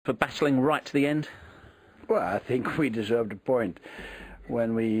for battling right to the end? Well, I think we deserved the point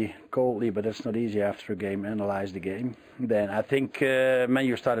when we coldly, but that's not easy after a game, analyze the game. Then I think Man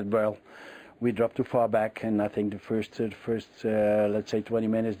U started well. We dropped too far back, and I think the first let's say 20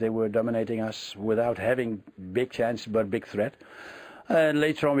 minutes they were dominating us without having big chances but big threat. And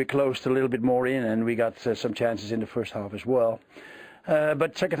later on we closed a little bit more in, and we got some chances in the first half as well.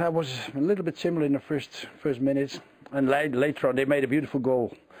 But second half was a little bit similar in the first minutes, and later on they made a beautiful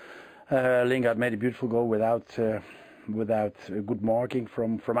goal. Lingard made a beautiful goal without good marking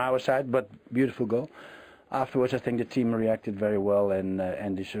from our side, but beautiful goal. Afterwards, I think the team reacted very well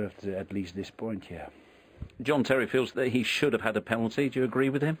and deserved at least this point. Yeah. John Terry feels that he should have had a penalty. Do you agree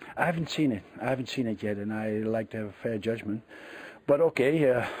with him? I haven't seen it. I haven't seen it yet, and I like to have a fair judgment. But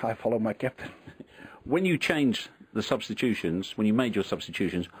okay, I follow my captain. When you changed the substitutions, when you made your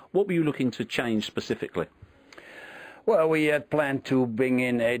substitutions, what were you looking to change specifically? Well, we had planned to bring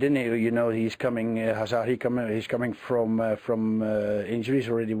in Aiden. You know, he's coming. Hazard. He's coming from injuries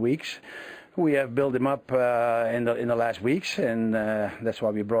already weeks. We have built him up in the last weeks, and that's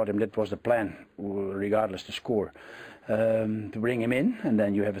why we brought him. That was the plan, regardless to score, to bring him in, and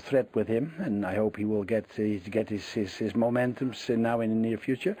then you have a threat with him. And I hope he will get his momentums now in the near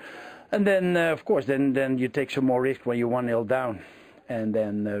future. And then, of course, then you take some more risk when you're 1-0 down, and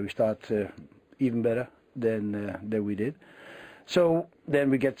then we start even better than we did. So then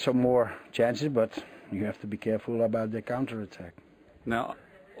we get some more chances, but you have to be careful about the counter-attack. Now,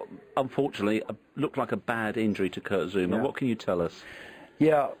 unfortunately, it looked like a bad injury to Kurt Zouma. Yeah. What can you tell us?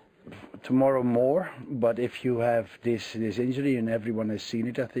 Yeah, tomorrow more. But if you have this injury, and everyone has seen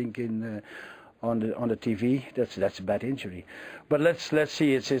it, I think on the TV, that's a bad injury. But let's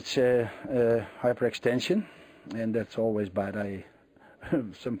see. It's hyperextension, and that's always bad.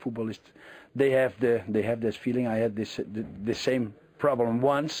 Some footballists they have this feeling. I had the same problem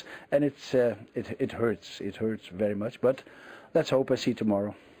once, and it hurts. It hurts very much. But let's hope I see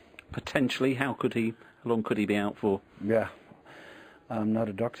tomorrow. Potentially, how long could he be out for? Yeah, I'm not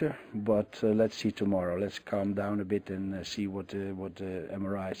a doctor, but let's see tomorrow. Let's calm down a bit and see what the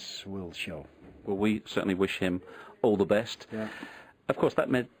MRIs will show. Well, we certainly wish him all the best. Yeah. Of course, that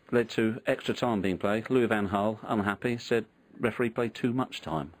led to extra time being played. Louis van Gaal, unhappy, said referee played too much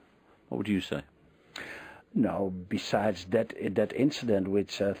time. What would you say? No, besides that incident,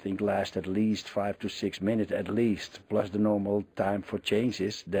 which I think lasted at least 5 to 6 minutes at least, plus the normal time for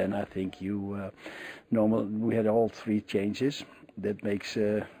changes, then I think we had all 3 changes. That makes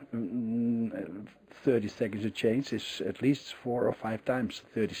 30 seconds of change is at least 4 or 5 times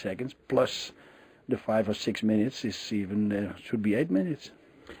 30 seconds, plus the 5 or 6 minutes is even should be 8 minutes.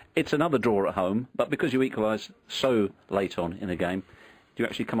 It's another draw at home, but because you equalised so late on in a game, do you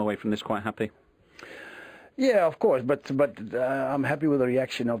actually come away from this quite happy? Yeah, of course, but I'm happy with the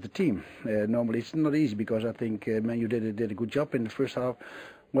reaction of the team. Normally it's not easy because I think Man U did a good job in the first half.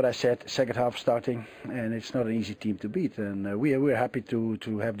 What I said, second half starting, and it's not an easy team to beat. And we're happy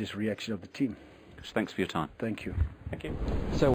to have this reaction of the team. Thanks for your time. Thank you. Thank you. So.